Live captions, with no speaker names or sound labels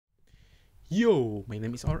Yo, my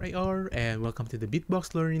name is R.A.R and welcome to the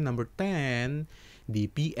Beatbox learning number 10, the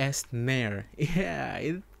PS Snare.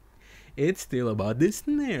 It's still about the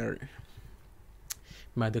snare.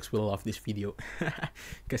 Maddox will love this video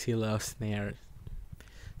because he loves snare.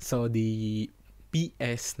 So the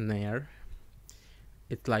PS Snare,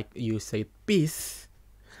 it's like you say peace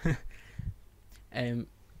and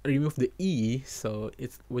remove the E, so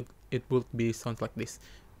it would be sounds like this.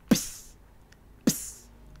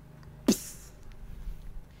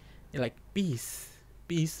 Like peace,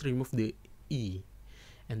 remove the E,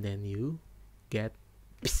 and then you get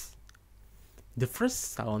pss. The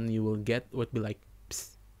first sound you will get would be like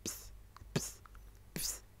pss, pss, pss,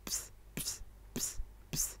 pss, pss, pss, pss,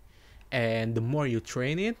 pss. And the more you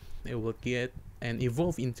train it, it will get and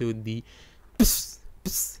evolve into the pss,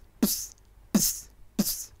 pss, pss, pss,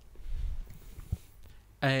 pss.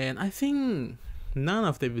 And I think none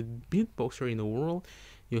of the beatboxer in the world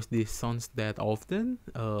use these sounds that often.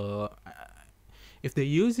 If they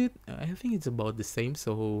use it, I think it's about the same.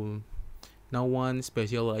 So no one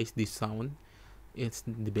specialized this sound. It's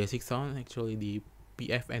the basic sound. Actually, the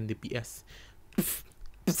PF and the PS,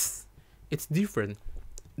 it's different.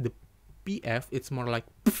 The PF it's more like,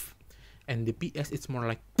 and the PS it's more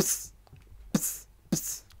like.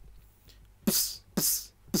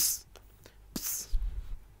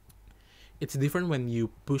 It's different when you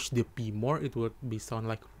push the P more, it would be sound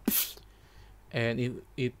like, and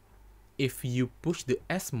if you push the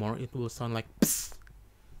S more, it will sound like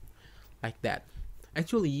that.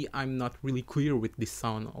 Actually, I'm not really clear with this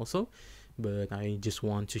sound also, but I just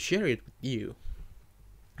want to share it with you.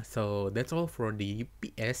 So that's all for the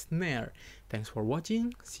PS Snare. Thanks for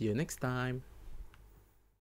watching. See you next time.